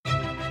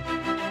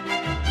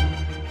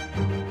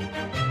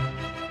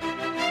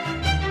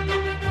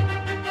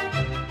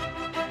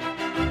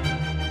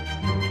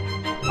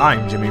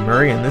I'm Jimmy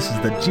Murray, and this is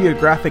the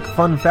Geographic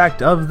Fun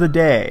Fact of the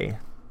Day.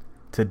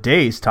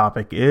 Today's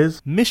topic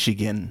is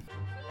Michigan.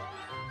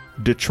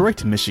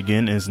 Detroit,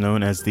 Michigan is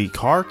known as the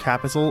car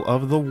capital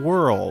of the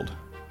world.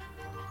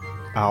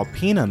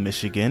 Alpena,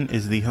 Michigan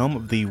is the home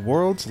of the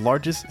world's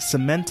largest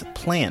cement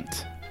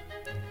plant.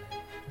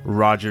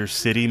 Rogers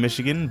City,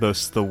 Michigan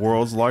boasts the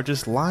world's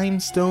largest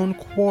limestone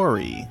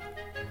quarry.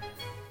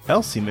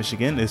 Elsie,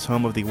 Michigan is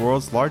home of the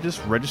world's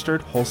largest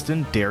registered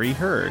Holstein dairy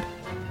herd.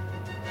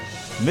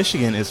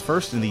 Michigan is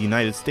first in the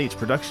United States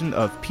production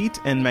of peat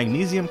and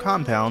magnesium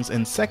compounds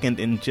and second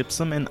in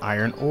gypsum and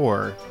iron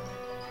ore.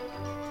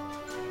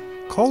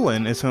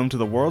 Colon is home to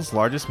the world's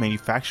largest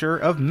manufacturer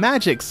of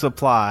magic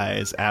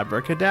supplies,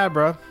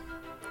 abracadabra.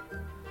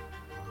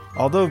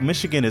 Although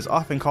Michigan is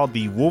often called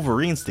the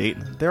Wolverine State,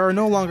 there are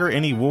no longer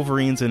any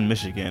Wolverines in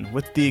Michigan,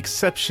 with the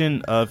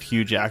exception of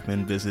Hugh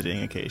Jackman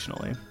visiting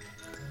occasionally.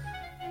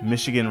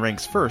 Michigan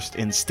ranks first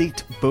in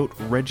state boat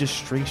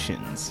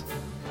registrations.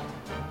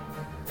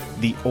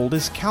 The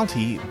oldest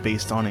county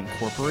based on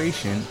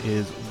incorporation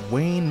is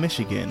Wayne,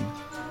 Michigan,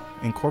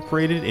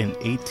 incorporated in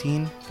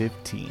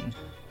 1815.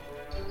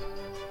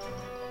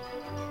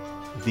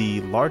 The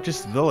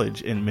largest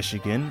village in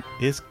Michigan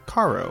is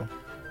Caro.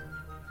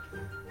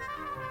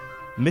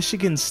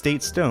 Michigan's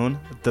state stone,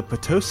 the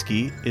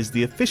Petoskey, is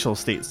the official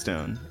state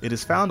stone. It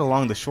is found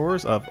along the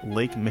shores of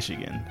Lake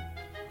Michigan.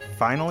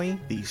 Finally,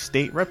 the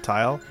state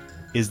reptile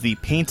is the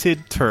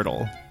painted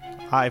turtle.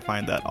 I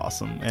find that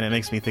awesome, and it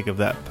makes me think of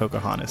that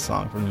Pocahontas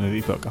song from the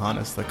movie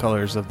Pocahontas, The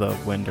Colors of the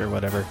Wind or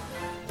whatever.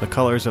 The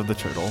Colors of the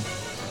Turtle.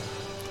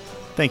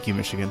 Thank you,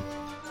 Michigan.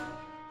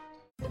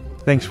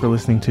 Thanks for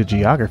listening to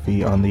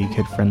Geography on the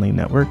Kid Friendly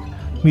Network.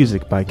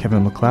 Music by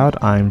Kevin MacLeod.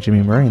 I'm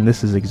Jimmy Murray, and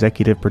this is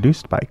executive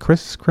produced by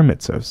Chris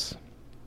Kremitzos.